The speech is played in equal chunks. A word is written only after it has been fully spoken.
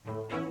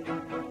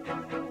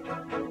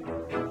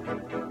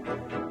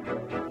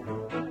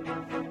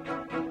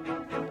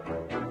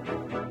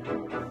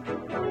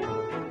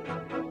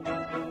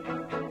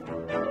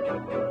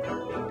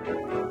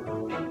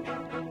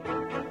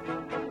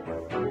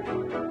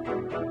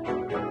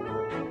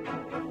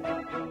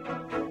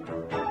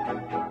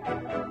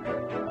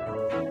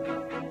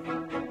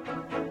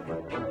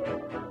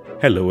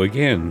Hello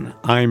again.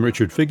 I'm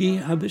Richard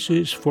Figge, and this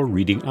is For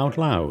Reading Out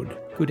Loud.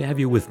 Good to have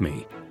you with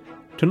me.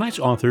 Tonight's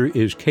author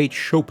is Kate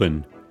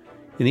Chopin.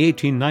 In the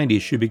 1890s,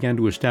 she began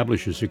to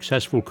establish a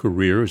successful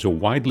career as a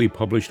widely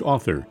published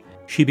author.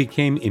 She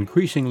became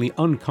increasingly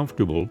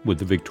uncomfortable with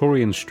the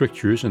Victorian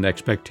strictures and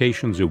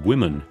expectations of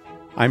women.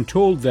 I'm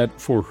told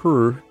that for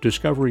her,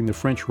 discovering the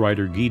French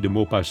writer Guy de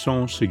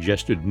Maupassant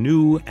suggested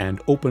new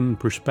and open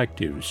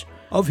perspectives.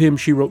 Of him,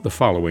 she wrote the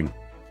following: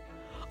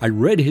 I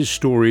read his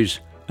stories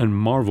and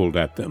marveled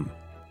at them.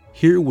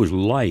 Here was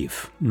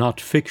life,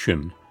 not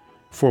fiction.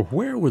 For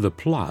where were the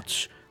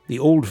plots, the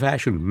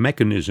old-fashioned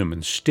mechanism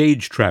and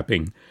stage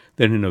trapping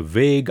that in a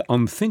vague,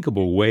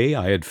 unthinkable way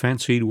I had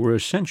fancied were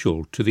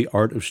essential to the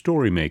art of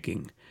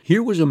story-making?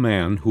 Here was a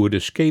man who had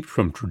escaped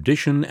from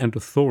tradition and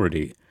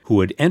authority,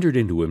 who had entered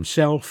into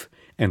himself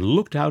and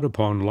looked out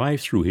upon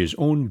life through his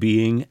own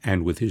being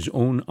and with his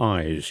own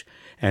eyes,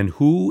 and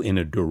who, in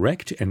a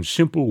direct and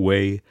simple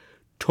way,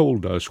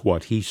 told us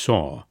what he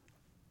saw.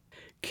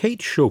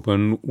 Kate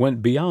Chopin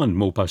went beyond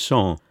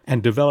Maupassant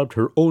and developed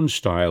her own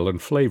style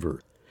and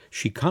flavor.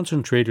 She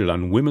concentrated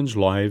on women's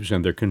lives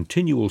and their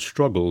continual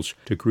struggles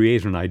to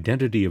create an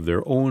identity of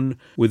their own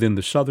within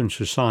the Southern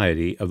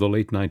society of the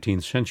late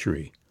 19th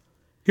century.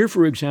 Here,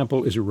 for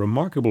example, is a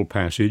remarkable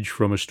passage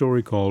from a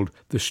story called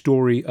The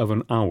Story of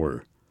an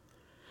Hour.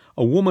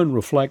 A woman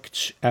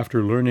reflects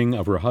after learning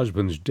of her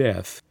husband's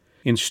death.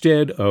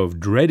 Instead of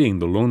dreading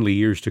the lonely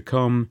years to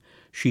come,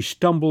 she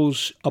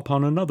stumbles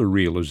upon another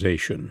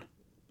realization.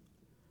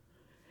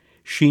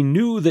 She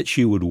knew that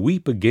she would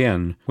weep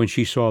again when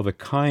she saw the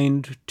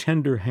kind,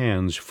 tender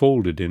hands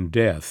folded in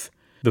death,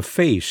 the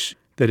face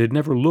that had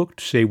never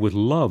looked save with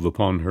love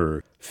upon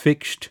her,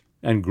 fixed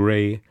and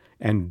gray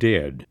and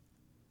dead.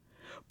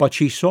 But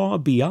she saw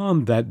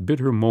beyond that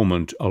bitter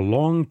moment a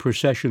long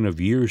procession of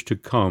years to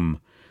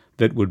come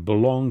that would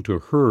belong to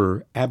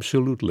her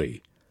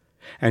absolutely,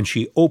 and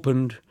she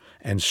opened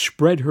and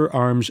spread her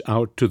arms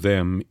out to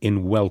them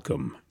in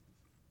welcome.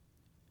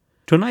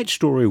 Tonight's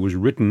story was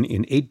written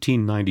in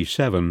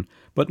 1897,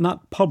 but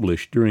not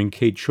published during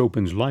Kate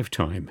Chopin's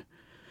lifetime.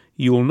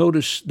 You will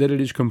notice that it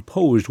is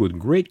composed with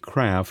great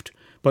craft,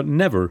 but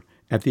never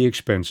at the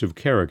expense of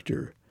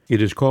character.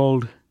 It is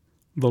called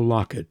The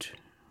Locket.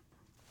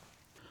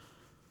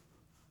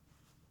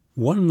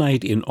 One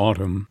night in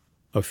autumn,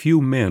 a few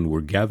men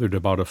were gathered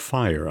about a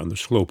fire on the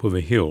slope of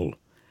a hill.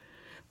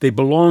 They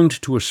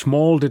belonged to a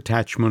small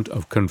detachment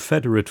of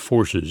Confederate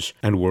forces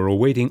and were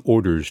awaiting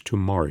orders to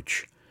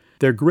march.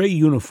 Their gray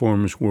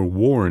uniforms were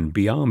worn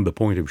beyond the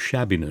point of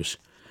shabbiness.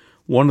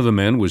 One of the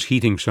men was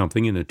heating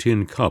something in a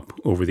tin cup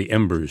over the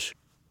embers.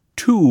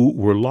 Two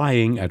were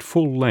lying at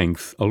full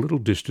length a little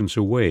distance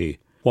away,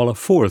 while a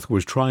fourth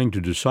was trying to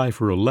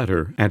decipher a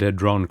letter and had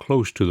drawn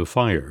close to the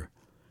fire.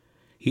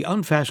 He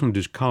unfastened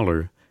his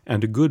collar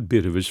and a good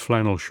bit of his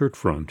flannel shirt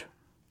front.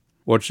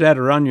 "What's that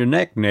around your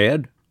neck,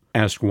 Ned?"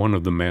 asked one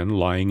of the men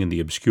lying in the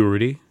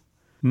obscurity.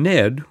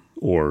 Ned,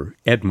 or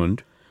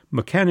Edmund,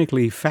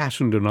 mechanically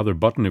fastened another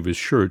button of his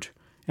shirt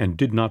and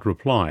did not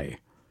reply.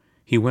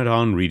 He went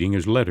on reading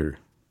his letter.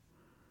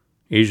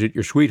 "Is it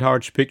your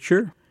sweetheart's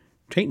picture?"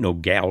 "'Tain't no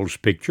gal's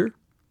picture,"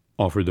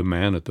 offered the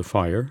man at the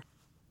fire.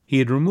 He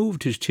had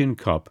removed his tin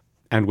cup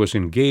and was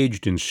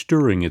engaged in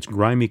stirring its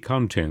grimy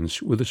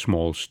contents with a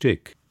small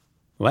stick.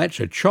 "That's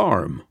a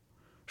charm.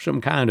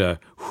 Some kind of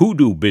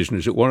hoodoo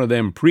business that one of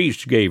them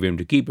priests gave him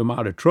to keep him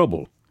out of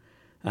trouble.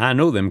 I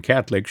know them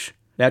Catholics.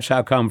 That's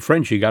how come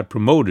Frenchy got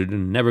promoted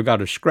and never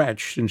got a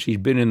scratch since he's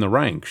been in the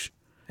ranks.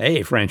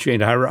 Hey, French,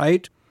 ain't I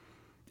right?"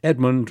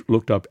 Edmund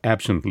looked up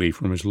absently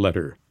from his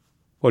letter.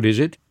 "What is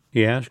it?"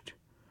 he asked.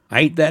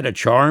 "Ain't that a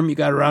charm you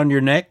got around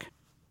your neck?"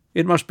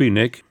 "It must be,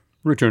 Nick,"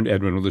 returned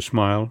Edmund with a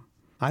smile.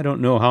 "I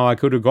don't know how I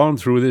could have gone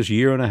through this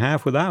year and a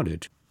half without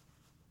it."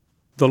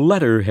 The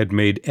letter had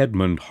made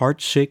Edmund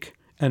heartsick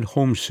and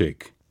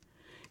homesick.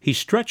 He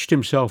stretched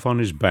himself on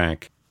his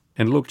back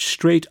and looked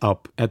straight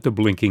up at the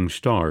blinking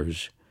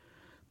stars.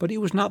 But he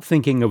was not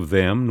thinking of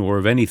them nor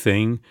of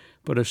anything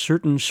but a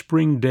certain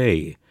spring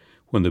day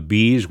when the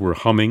bees were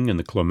humming in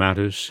the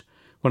clematis,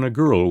 when a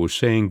girl was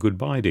saying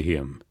goodbye to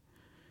him.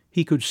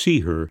 He could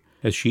see her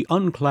as she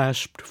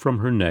unclasped from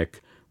her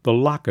neck the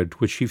locket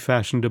which she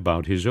fastened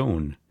about his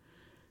own.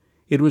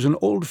 It was an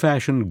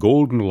old-fashioned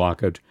golden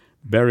locket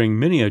bearing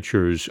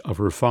miniatures of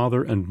her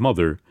father and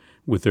mother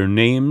with their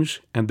names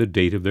and the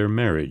date of their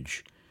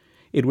marriage.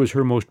 It was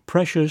her most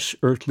precious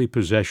earthly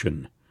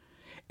possession.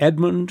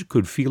 Edmund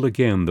could feel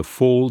again the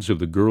folds of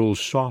the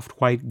girl's soft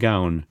white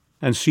gown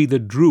and see the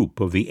droop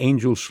of the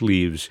angel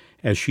sleeves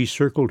as she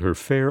circled her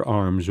fair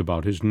arms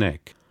about his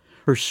neck.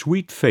 Her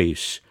sweet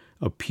face,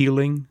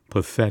 appealing,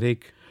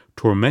 pathetic,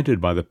 tormented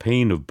by the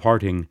pain of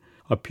parting,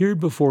 appeared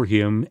before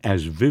him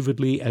as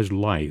vividly as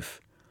life.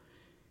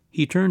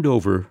 He turned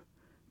over,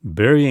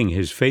 burying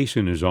his face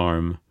in his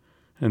arm,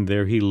 and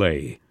there he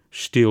lay,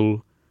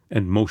 still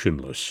and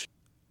motionless.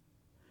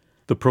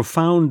 The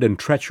profound and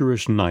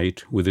treacherous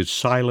night, with its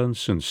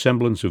silence and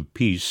semblance of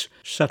peace,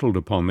 settled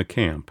upon the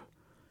camp.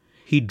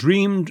 He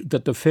dreamed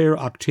that the fair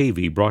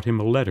Octavie brought him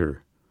a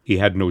letter. He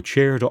had no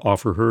chair to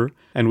offer her,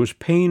 and was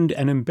pained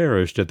and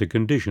embarrassed at the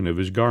condition of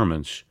his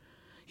garments.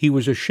 He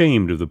was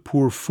ashamed of the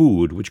poor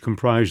food which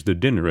comprised the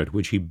dinner at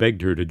which he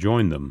begged her to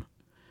join them.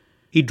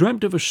 He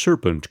dreamt of a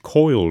serpent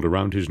coiled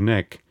around his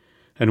neck,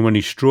 and when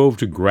he strove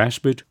to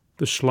grasp it,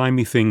 the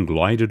slimy thing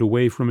glided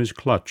away from his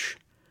clutch.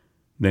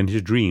 Then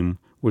his dream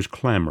was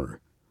clamor.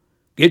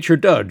 "Get your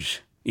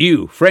duds!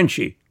 You,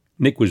 Frenchy!"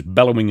 Nick was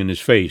bellowing in his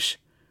face.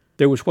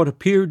 There was what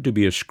appeared to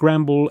be a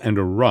scramble and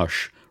a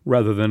rush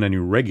rather than any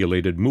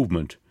regulated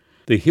movement.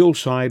 The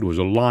hillside was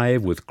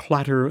alive with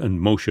clatter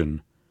and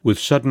motion, with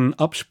sudden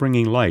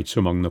upspringing lights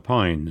among the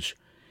pines.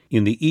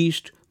 In the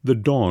east the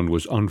dawn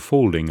was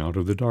unfolding out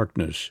of the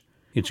darkness.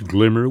 Its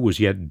glimmer was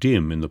yet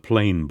dim in the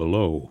plain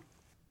below.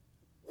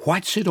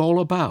 "What's it all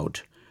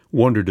about?"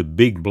 wondered a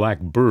big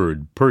black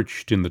bird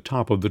perched in the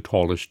top of the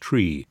tallest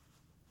tree.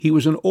 He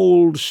was an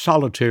old,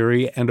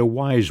 solitary, and a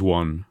wise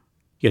one,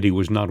 yet he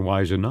was not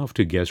wise enough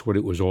to guess what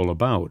it was all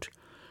about.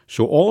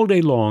 So all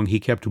day long he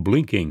kept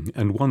blinking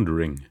and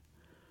wondering.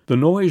 The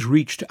noise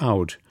reached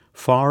out,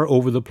 far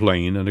over the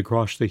plain and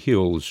across the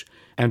hills,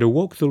 and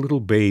awoke the little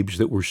babes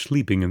that were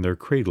sleeping in their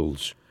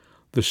cradles.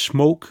 The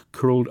smoke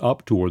curled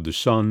up toward the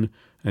sun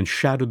and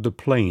shadowed the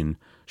plain,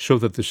 so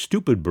that the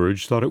stupid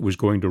birds thought it was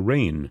going to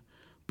rain,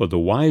 but the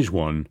wise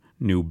one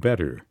knew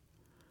better.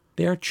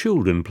 "They are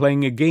children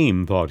playing a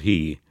game," thought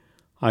he.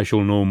 "I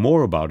shall know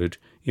more about it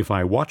if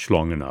I watch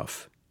long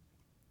enough."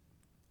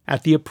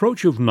 At the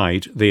approach of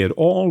night they had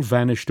all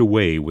vanished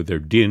away with their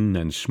din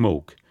and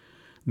smoke.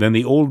 Then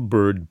the old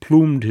bird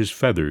plumed his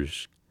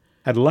feathers.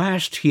 At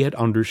last he had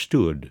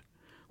understood.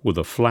 With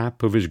a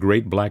flap of his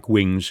great black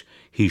wings,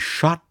 he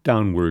shot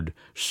downward,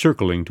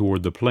 circling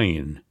toward the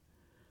plain.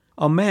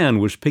 A man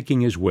was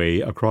picking his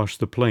way across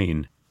the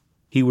plain.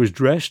 He was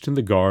dressed in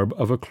the garb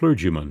of a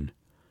clergyman.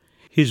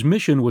 His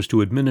mission was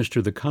to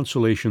administer the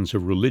consolations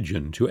of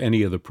religion to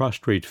any of the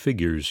prostrate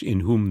figures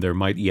in whom there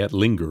might yet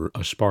linger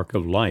a spark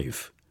of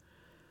life.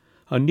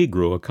 A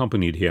negro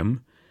accompanied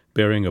him,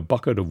 bearing a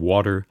bucket of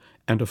water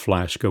and a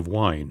flask of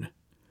wine.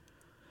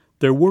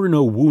 There were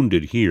no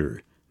wounded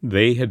here.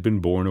 They had been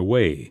borne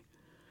away.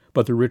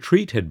 But the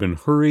retreat had been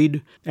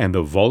hurried, and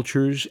the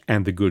vultures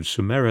and the good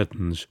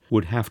Samaritans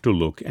would have to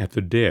look at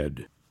the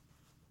dead.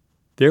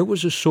 There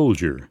was a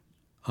soldier,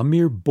 a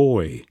mere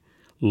boy,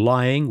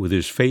 lying with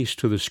his face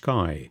to the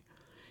sky.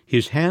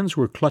 His hands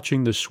were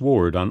clutching the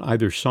sword on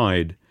either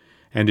side,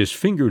 and his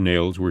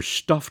fingernails were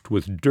stuffed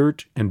with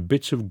dirt and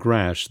bits of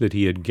grass that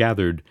he had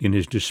gathered in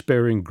his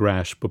despairing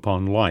grasp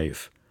upon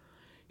life.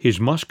 His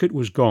musket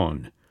was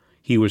gone.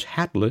 He was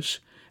hatless,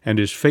 and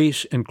his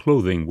face and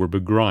clothing were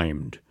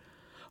begrimed.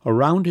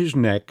 Around his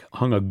neck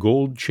hung a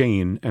gold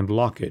chain and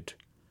locket.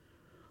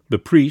 The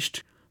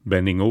priest,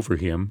 bending over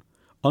him,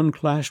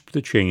 unclasped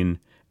the chain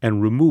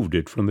and removed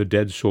it from the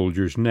dead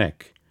soldier's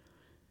neck.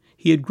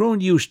 He had grown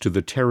used to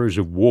the terrors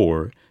of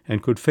war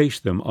and could face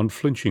them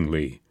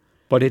unflinchingly,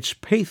 but its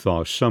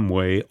pathos some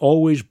way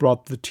always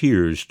brought the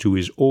tears to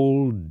his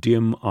old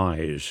dim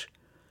eyes.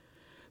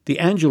 The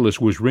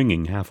Angelus was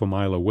ringing half a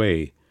mile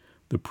away.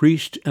 The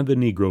priest and the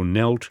negro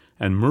knelt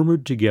and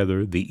murmured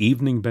together the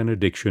evening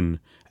benediction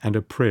and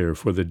a prayer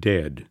for the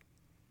dead.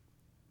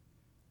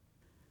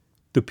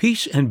 The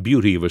peace and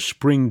beauty of a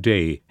spring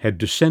day had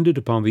descended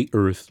upon the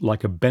earth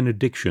like a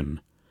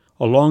benediction.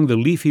 Along the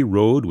leafy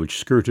road which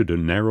skirted a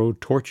narrow,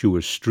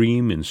 tortuous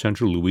stream in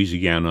central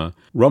Louisiana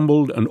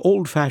rumbled an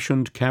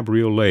old-fashioned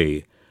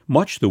cabriolet,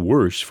 much the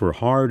worse for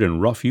hard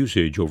and rough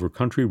usage over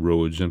country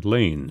roads and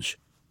lanes.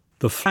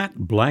 The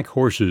fat black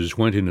horses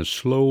went in a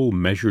slow,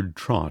 measured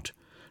trot,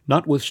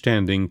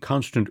 notwithstanding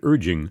constant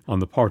urging on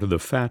the part of the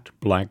fat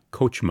black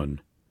coachman.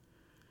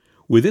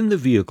 Within the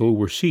vehicle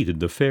were seated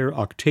the fair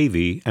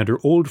Octavie and her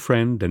old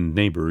friend and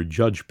neighbor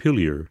Judge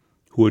Pillier,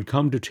 who had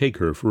come to take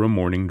her for a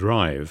morning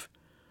drive.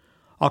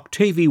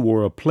 Octavie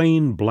wore a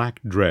plain black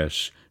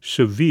dress,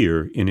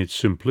 severe in its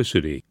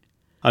simplicity.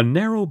 A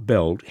narrow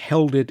belt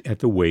held it at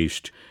the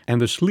waist,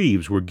 and the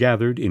sleeves were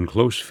gathered in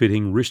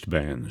close-fitting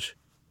wristbands.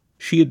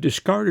 She had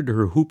discarded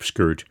her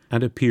hoop-skirt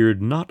and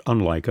appeared not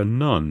unlike a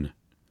nun.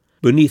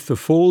 Beneath the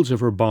folds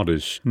of her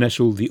bodice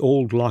nestled the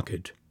old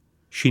locket.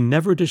 She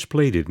never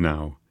displayed it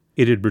now.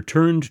 It had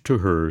returned to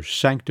her,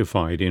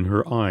 sanctified in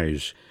her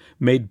eyes,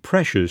 made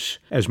precious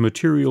as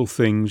material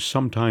things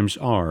sometimes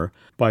are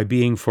by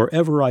being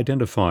forever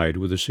identified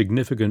with a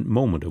significant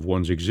moment of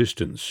one's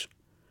existence.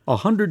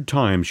 100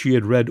 times she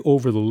had read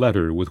over the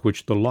letter with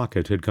which the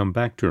locket had come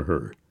back to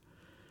her.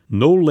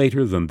 No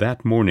later than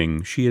that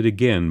morning she had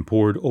again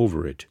pored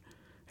over it.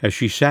 As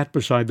she sat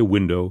beside the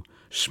window,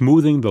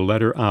 smoothing the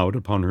letter out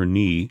upon her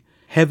knee,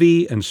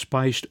 heavy and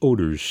spiced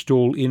odors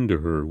stole into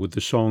her with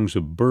the songs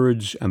of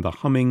birds and the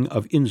humming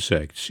of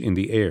insects in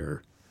the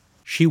air.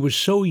 She was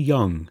so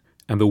young,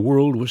 and the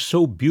world was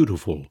so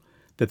beautiful,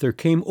 that there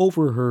came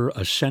over her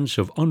a sense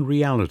of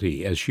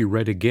unreality as she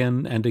read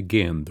again and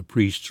again the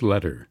priest's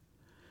letter.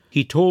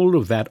 He told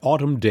of that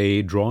autumn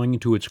day drawing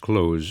to its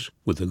close,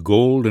 with the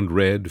gold and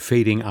red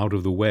fading out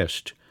of the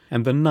west,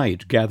 and the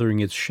night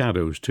gathering its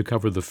shadows to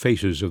cover the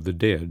faces of the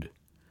dead.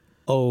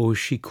 Oh,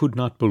 she could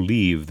not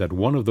believe that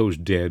one of those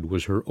dead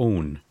was her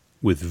own,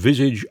 with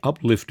visage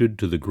uplifted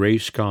to the gray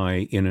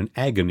sky in an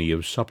agony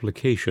of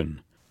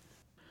supplication.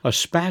 A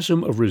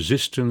spasm of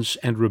resistance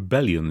and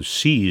rebellion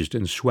seized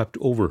and swept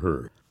over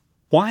her.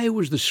 Why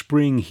was the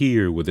spring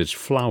here with its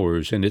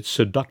flowers and its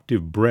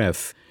seductive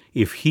breath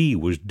if he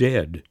was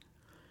dead?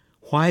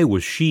 Why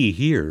was she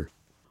here?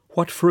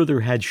 What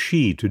further had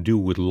she to do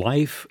with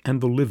life and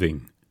the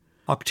living?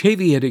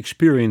 Octavie had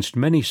experienced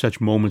many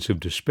such moments of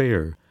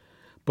despair,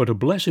 but a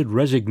blessed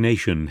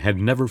resignation had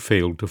never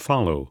failed to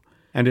follow,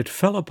 and it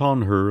fell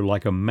upon her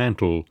like a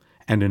mantle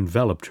and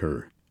enveloped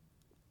her.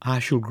 "I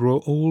shall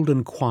grow old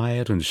and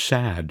quiet and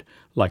sad,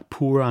 like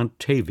poor Aunt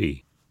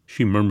Tavie,"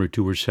 she murmured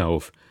to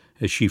herself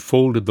as she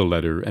folded the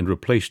letter and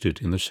replaced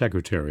it in the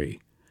secretary.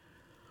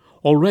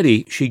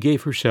 Already she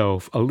gave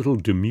herself a little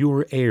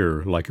demure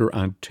air like her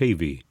Aunt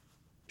Tavie.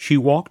 She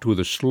walked with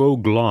a slow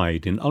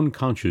glide in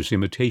unconscious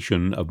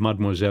imitation of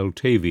Mademoiselle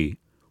Tavie,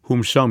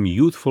 whom some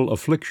youthful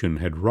affliction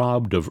had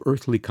robbed of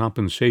earthly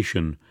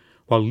compensation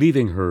while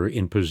leaving her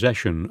in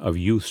possession of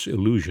youth's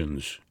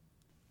illusions.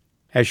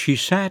 As she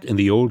sat in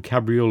the old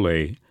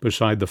cabriolet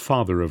beside the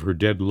father of her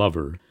dead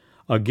lover,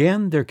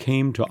 again there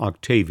came to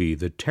Octavie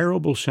the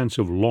terrible sense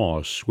of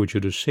loss which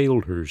had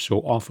assailed her so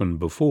often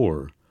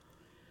before.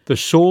 The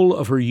soul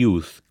of her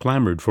youth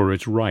clamored for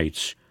its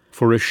rights,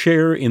 for a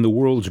share in the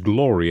world's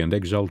glory and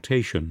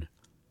exaltation.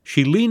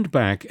 She leaned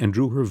back and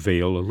drew her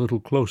veil a little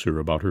closer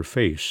about her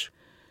face.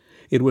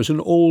 It was an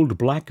old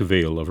black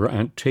veil of her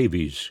Aunt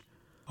Tavie's.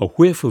 A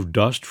whiff of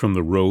dust from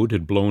the road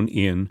had blown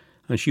in,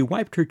 and she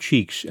wiped her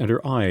cheeks and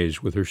her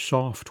eyes with her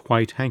soft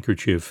white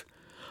handkerchief,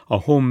 a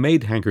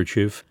homemade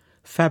handkerchief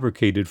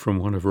fabricated from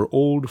one of her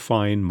old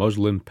fine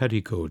muslin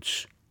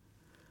petticoats.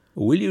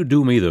 "Will you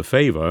do me the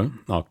favor,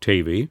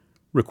 Octavie,"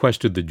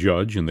 requested the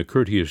judge in the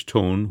courteous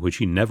tone which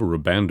he never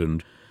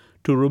abandoned,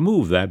 "to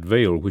remove that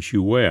veil which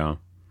you wear?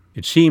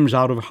 It seems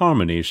out of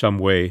harmony some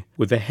way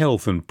with the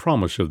health and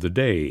promise of the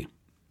day."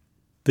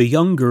 The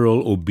young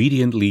girl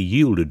obediently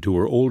yielded to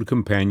her old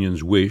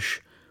companion's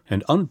wish,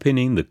 and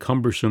unpinning the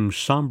cumbersome,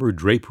 somber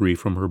drapery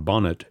from her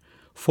bonnet,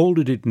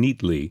 folded it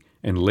neatly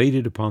and laid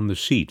it upon the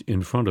seat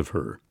in front of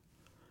her.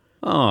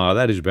 "Ah,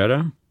 that is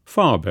better,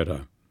 far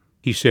better,"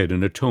 he said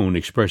in a tone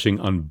expressing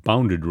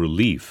unbounded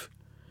relief.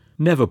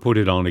 "Never put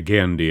it on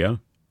again,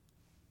 dear."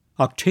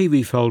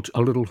 Octavie felt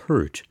a little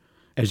hurt,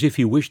 as if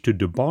he wished to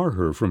debar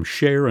her from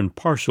share and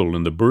parcel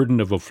in the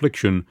burden of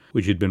affliction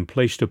which had been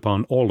placed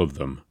upon all of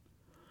them.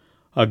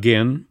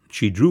 Again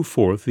she drew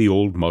forth the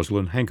old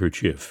muslin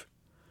handkerchief.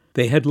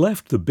 They had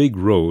left the big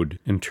road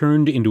and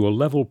turned into a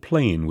level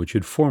plain which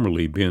had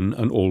formerly been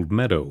an old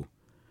meadow.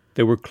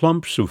 There were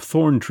clumps of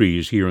thorn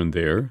trees here and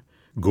there,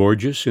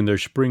 gorgeous in their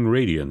spring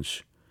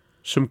radiance.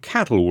 Some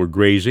cattle were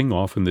grazing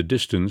off in the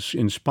distance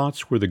in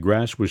spots where the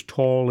grass was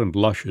tall and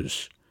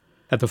luscious.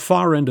 At the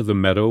far end of the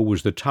meadow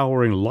was the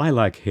towering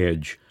lilac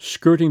hedge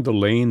skirting the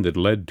lane that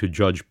led to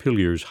Judge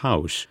Pillier's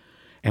house,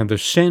 and the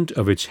scent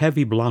of its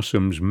heavy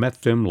blossoms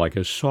met them like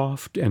a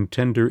soft and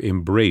tender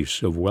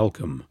embrace of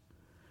welcome.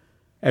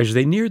 As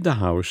they neared the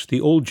house,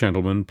 the old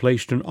gentleman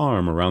placed an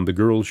arm around the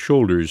girl's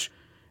shoulders,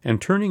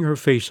 and turning her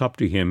face up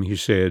to him, he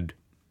said,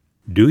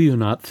 "Do you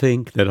not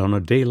think that on a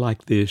day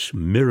like this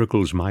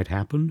miracles might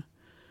happen?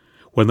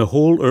 When the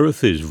whole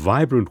earth is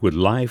vibrant with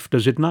life,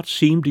 does it not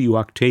seem to you,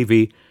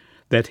 Octavie,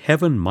 that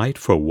heaven might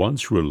for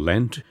once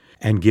relent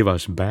and give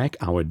us back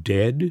our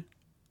dead?"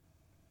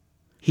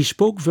 He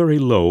spoke very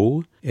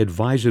low,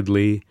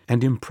 advisedly,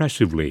 and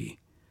impressively.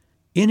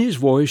 In his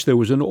voice there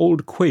was an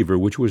old quaver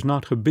which was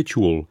not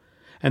habitual,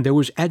 and there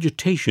was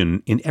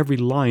agitation in every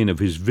line of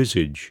his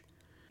visage.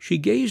 She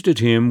gazed at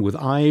him with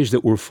eyes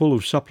that were full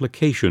of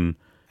supplication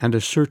and a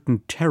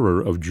certain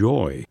terror of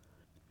joy.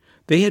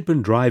 They had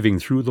been driving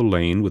through the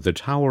lane with the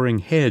towering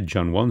hedge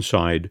on one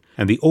side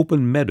and the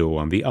open meadow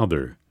on the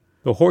other.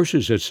 The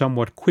horses had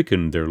somewhat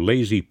quickened their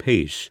lazy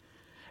pace.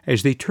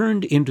 As they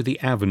turned into the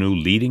avenue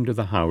leading to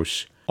the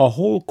house, a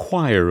whole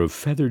choir of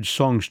feathered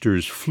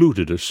songsters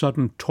fluted a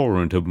sudden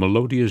torrent of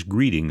melodious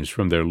greetings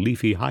from their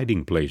leafy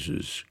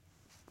hiding-places.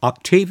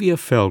 Octavia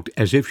felt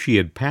as if she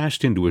had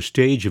passed into a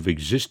stage of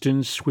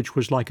existence which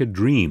was like a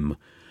dream,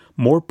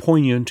 more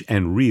poignant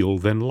and real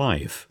than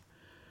life.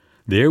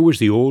 There was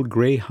the old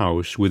gray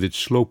house with its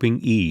sloping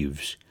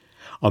eaves.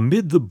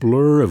 Amid the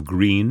blur of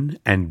green,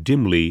 and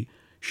dimly,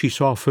 she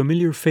saw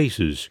familiar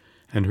faces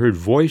and heard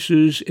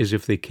voices as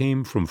if they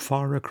came from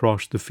far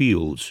across the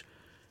fields.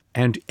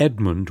 And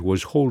Edmund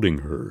was holding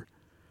her.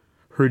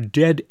 Her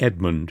dead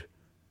Edmund,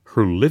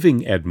 her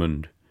living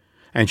Edmund,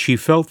 and she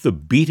felt the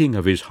beating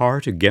of his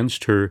heart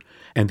against her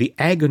and the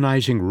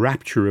agonizing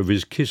rapture of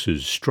his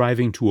kisses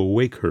striving to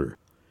awake her.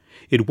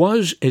 It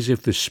was as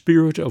if the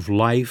spirit of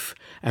life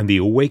and the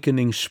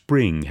awakening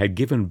spring had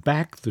given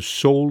back the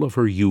soul of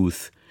her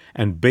youth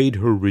and bade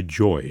her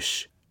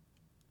rejoice.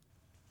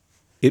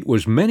 It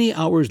was many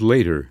hours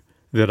later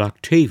that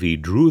Octavie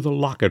drew the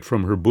locket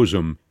from her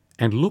bosom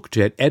and looked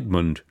at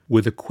Edmund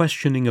with a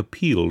questioning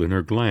appeal in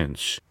her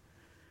glance.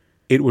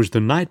 "It was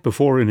the night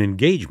before an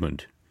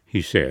engagement,"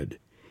 he said.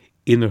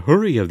 In the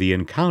hurry of the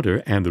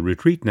encounter and the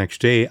retreat next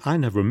day, I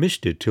never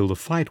missed it till the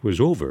fight was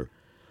over.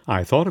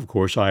 I thought, of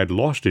course, I had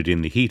lost it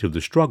in the heat of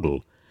the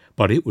struggle,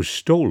 but it was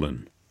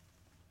stolen."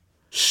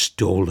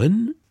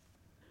 "Stolen?"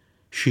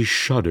 She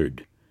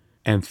shuddered,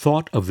 and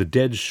thought of the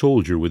dead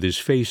soldier with his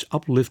face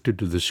uplifted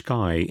to the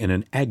sky in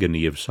an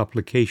agony of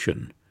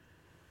supplication.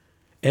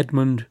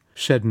 Edmund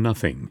said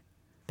nothing,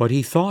 but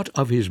he thought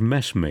of his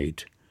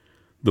messmate,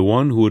 the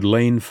one who had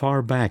lain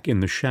far back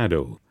in the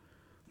shadow,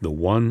 the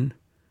one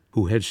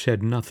who had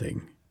said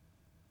nothing.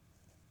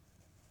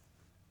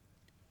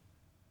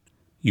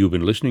 You've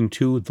been listening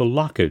to The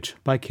Locket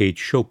by Kate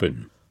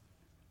Chopin.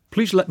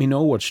 Please let me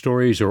know what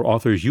stories or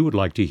authors you would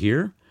like to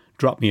hear.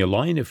 Drop me a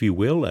line, if you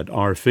will, at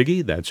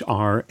rfigge, that's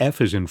R-F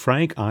as in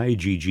Frank,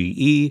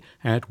 I-G-G-E,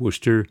 at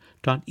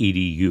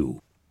worcester.edu.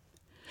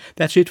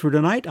 That's it for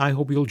tonight. I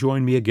hope you'll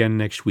join me again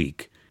next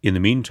week. In the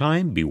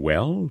meantime, be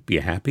well, be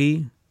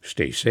happy,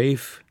 stay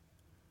safe.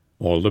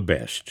 All the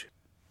best.